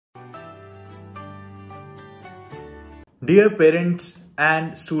Dear parents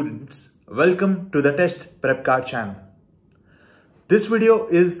and students, welcome to the Test Prep Card channel. This video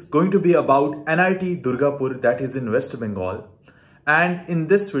is going to be about NIT Durgapur, that is in West Bengal. And in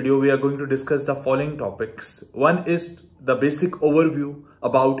this video, we are going to discuss the following topics. One is the basic overview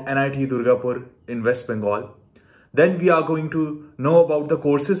about NIT Durgapur in West Bengal. Then we are going to know about the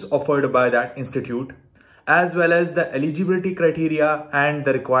courses offered by that institute, as well as the eligibility criteria and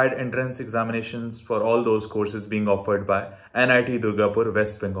the required entrance examinations for all those courses being offered by NIT Durgapur,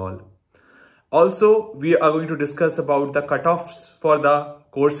 West Bengal. Also, we are going to discuss about the cutoffs for the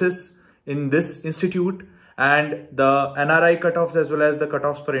courses in this institute and the NRI cutoffs as well as the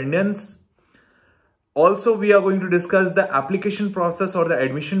cutoffs for Indians. Also, we are going to discuss the application process or the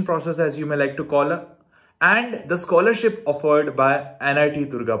admission process, as you may like to call it, and the scholarship offered by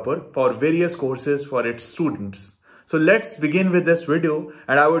NIT Durgapur for various courses for its students. So let's begin with this video,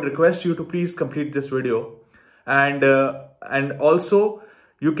 and I would request you to please complete this video. And also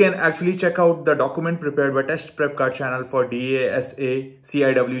you can actually check out the document prepared by Test Prep Card channel for DASA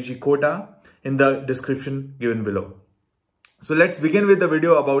CIWG Quota in the description given below. So let's begin with the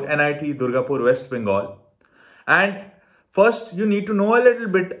video about NIT Durgapur, West Bengal. And first, you need to know a little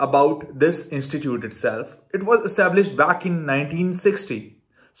bit about this institute itself. It was established back in 1960.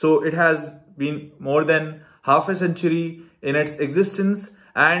 So it has been more than half a century in its existence,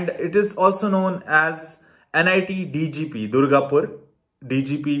 and it is also known as NIT DGP, Durgapur.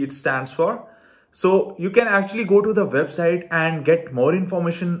 DGP it stands for. So you can actually go to the website and get more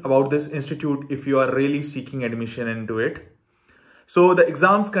information about this institute if you are really seeking admission into it. So the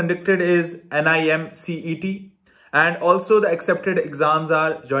exams conducted is NIMCET. And also the accepted exams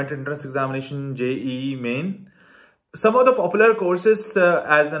are Joint Entrance Examination, JEE Main. Some of the popular courses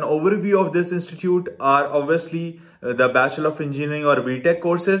as an overview of this institute are obviously the Bachelor of Engineering or B.Tech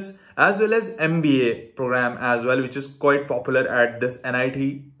courses, as well as MBA program as well, which is quite popular at this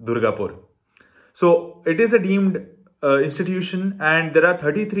NIT Durgapur. So it is a deemed institution, and there are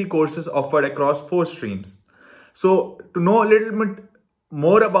 33 courses offered across 4 streams. So to know a little bit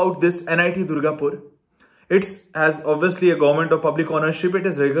more about this NIT Durgapur, it has obviously a government of public ownership. It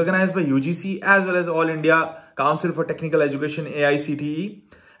is recognized by UGC as well as All India Council for Technical Education, AICTE,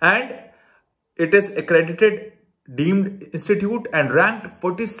 and it is accredited deemed institute and ranked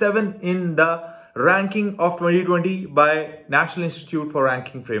 47 in the ranking of 2020 by National Institute for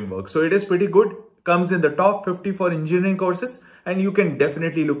Ranking Framework. So it is pretty good, comes in the top 50 for engineering courses, and you can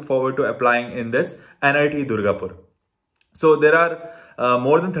definitely look forward to applying in this NIT Durgapur. So there are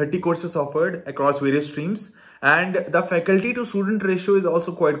more than 30 courses offered across various streams, and the faculty to student ratio is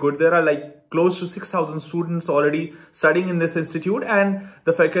also quite good. There are like close to 6,000 students already studying in this institute, and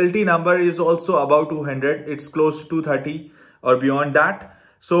the faculty number is also about 200. It's close to 230 or beyond that.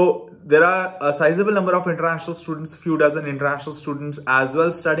 So there are a sizable number of international students, few dozen international students as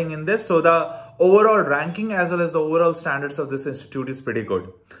well studying in this. So the overall ranking as well as the overall standards of this institute is pretty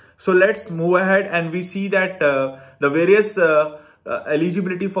good. So let's move ahead, and we see that the various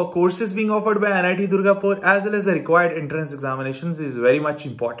eligibility for courses being offered by NIT Durgapur as well as the required entrance examinations is very much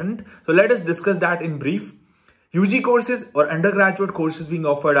important. So let us discuss that in brief. UG courses or undergraduate courses being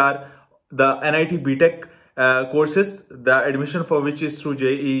offered are the NIT B.Tech courses, the admission for which is through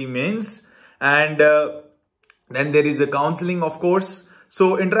JEE Mains, and then there is the counseling, of course.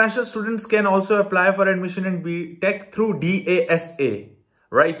 So international students can also apply for admission in B.Tech through DASA.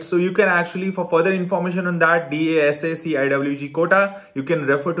 Right, so you can actually, for further information on that, DASA CIWG Quota, you can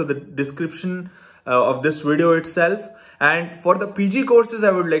refer to the description of this video itself. And for the PG courses,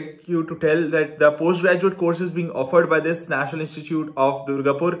 I would like you to tell that the postgraduate courses being offered by this National Institute of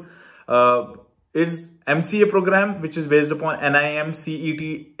Durgapur is MCA program, which is based upon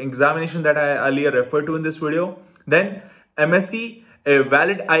NIMCET examination that I earlier referred to in this video. Then MSc, a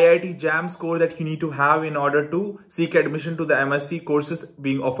valid IIT JAM score that you need to have in order to seek admission to the MSc courses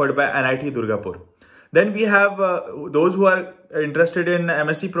being offered by NIT Durgapur. Then we have those who are interested in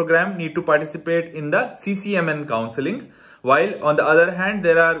MSc program need to participate in the CCMN counseling, while on the other hand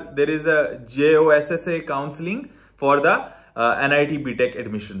there is a JOSSA counseling for the NIT B.Tech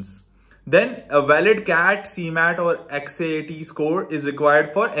admissions. Then a valid CAT, CMAT or XAT score is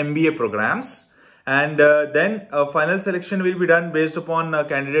required for MBA programs. And then a final selection will be done based upon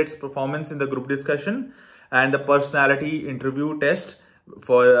candidates' performance in the group discussion and the personality interview test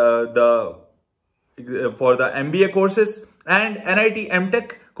for the MBA courses. And NIT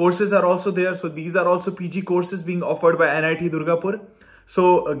M.Tech courses are also there. So these are also PG courses being offered by NIT Durgapur.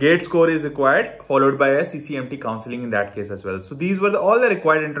 So a GATE score is required, followed by a CCMT counseling in that case as well. So these were all the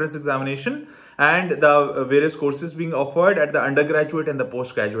required entrance examination and the various courses being offered at the undergraduate and the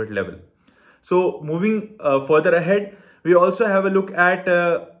postgraduate level. So moving further ahead, We also have a look at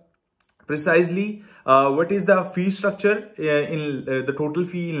precisely what is the fee structure in the total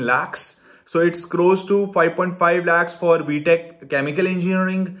fee in lakhs. So it's close to 5.5 lakhs for BTech chemical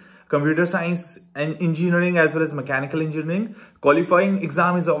engineering, computer science and engineering, as well as mechanical engineering. Qualifying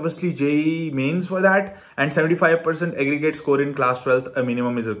exam is obviously JEE mains for that, and 75% aggregate score in class 12th a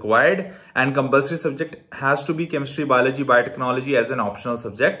minimum is required, and compulsory subject has to be chemistry, biology, biotechnology as an optional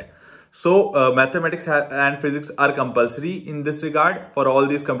subject. So mathematics and physics are compulsory in this regard for all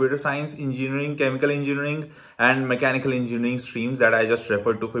these computer science, engineering, chemical engineering and mechanical engineering streams that I just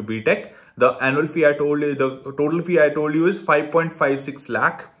referred to for BTech. The annual fee I told you, the total fee I told you is 5.56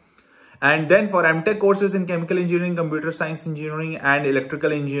 lakh. And then for MTech courses in chemical engineering, computer science engineering and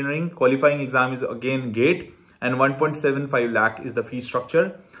electrical engineering, qualifying exam is again GATE, and 1.75 lakh is the fee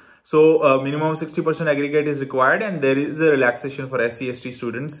structure. So minimum 60% aggregate is required, and there is a relaxation for SC/ST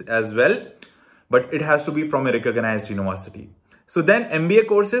students as well, but it has to be from a recognized university. So then MBA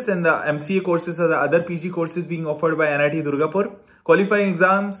courses and the MCA courses are the other PG courses being offered by NIT Durgapur. Qualifying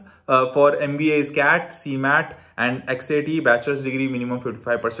exams for MBA is CAT, CMAT and AICTE, bachelor's degree, minimum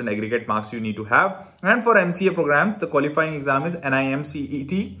 55% aggregate marks you need to have. And for MCA programs, the qualifying exam is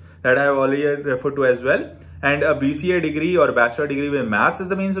NIMCET that I have already referred to as well. And a BCA degree or bachelor degree with maths as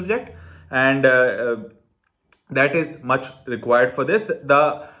the main subject, and that is much required for this.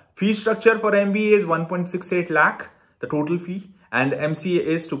 The fee structure for MBA is 1.68 lakh, the total fee, and the MCA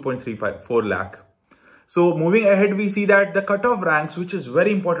is 2.34 lakh. So moving ahead, we see that the cutoff ranks, which is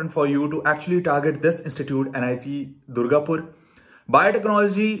very important for you to actually target this institute, NIT Durgapur.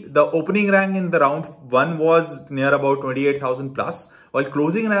 Biotechnology, the opening rank in the round 1 was near about 28,000 plus, while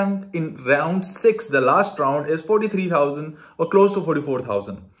closing rank in round 6, the last round, is 43,000 or close to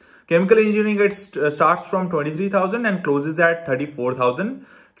 44,000. Chemical engineering starts from 23,000 and closes at 34,000.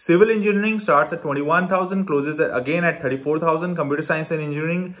 Civil engineering starts at 21,000, closes again at 34,000. Computer science and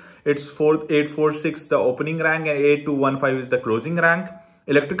engineering, it's 846 the opening rank and 8215 is the closing rank.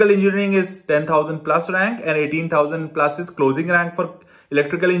 Electrical engineering is 10,000 plus rank and 18,000 plus is closing rank for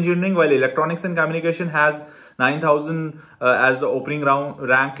electrical engineering, while electronics and communication has 9,000 as the opening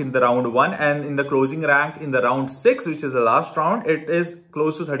rank in the round 1, and in the closing rank in the round 6, which is the last round, it is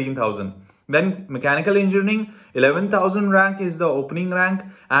close to 13,000. Then mechanical engineering, 11,000 rank is the opening rank,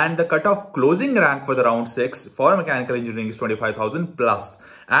 and the cutoff closing rank for the round 6 for mechanical engineering is 25,000 plus.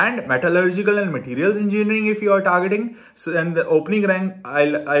 And metallurgical and materials engineering, if you are targeting, so and the opening rank,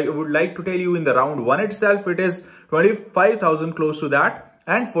 I would like to tell you, in the round 1 itself, it is 25,000 close to that,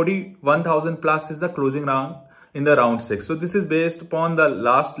 and 41,000 plus is the closing rank in the round 6. So this is based upon the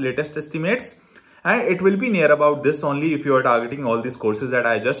latest estimates, and it will be near about this only if you are targeting all these courses that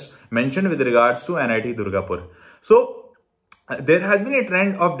I just mentioned with regards to NIT Durgapur. So there has been a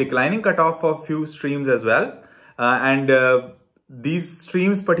trend of declining cutoff for few streams as well, and these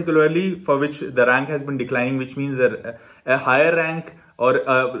streams particularly for which the rank has been declining, which means that a higher rank or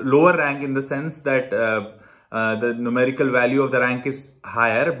a lower rank in the sense that the numerical value of the rank is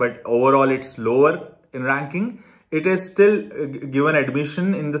higher, but overall it's lower in ranking. It is still given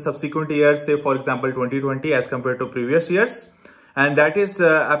admission in the subsequent years, say for example 2020 as compared to previous years, and that is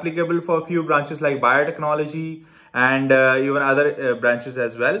applicable for a few branches like biotechnology and even other branches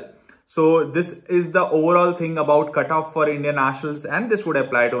as well. So this is the overall thing about cutoff for Indian nationals, and this would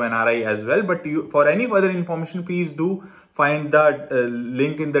apply to NRI as well. But for any further information, please do find the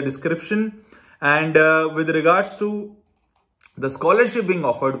link in the description. And with regards to the scholarship being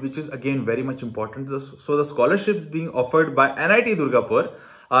offered, which is again very much important. So the scholarships being offered by NIT Durgapur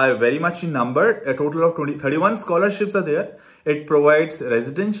are very much in number. A total of 31 scholarships are there. It provides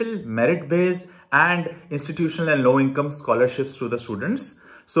residential, merit-based and institutional and low-income scholarships to the students.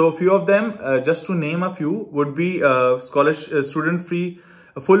 So a few of them, just to name a few, would be student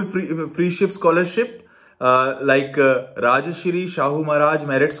full freeship scholarship, like Rajashri Shahu Maharaj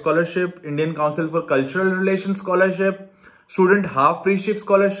Merit Scholarship, Indian Council for Cultural Relations Scholarship, Student Half Freeship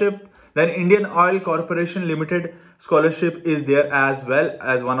Scholarship, then Indian Oil Corporation Limited Scholarship is there as well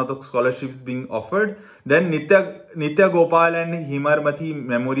as one of the scholarships being offered. Then Nitya Gopal and Himarmati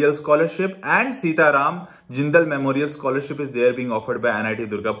Memorial Scholarship and Sita Ram Jindal Memorial Scholarship is there being offered by NIT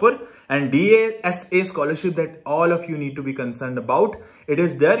Durgapur. And DASA scholarship that all of you need to be concerned about. It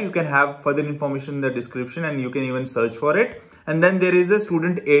is there. You can have further information in the description and you can even search for it. And then there is a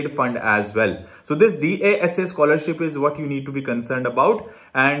student aid fund as well. So this DASA scholarship is what you need to be concerned about.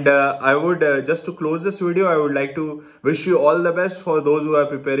 And I would, just to close this video, I would like to wish you all the best for those who are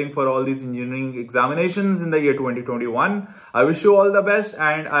preparing for all these engineering examinations in the year 2021. I wish you all the best,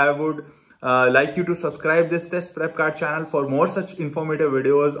 and I would like you to subscribe this test prep card channel for more such informative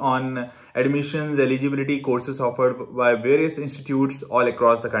videos on admissions, eligibility, courses offered by various institutes all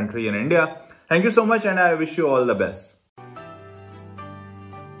across the country in India. Thank you so much, and I wish you all the best.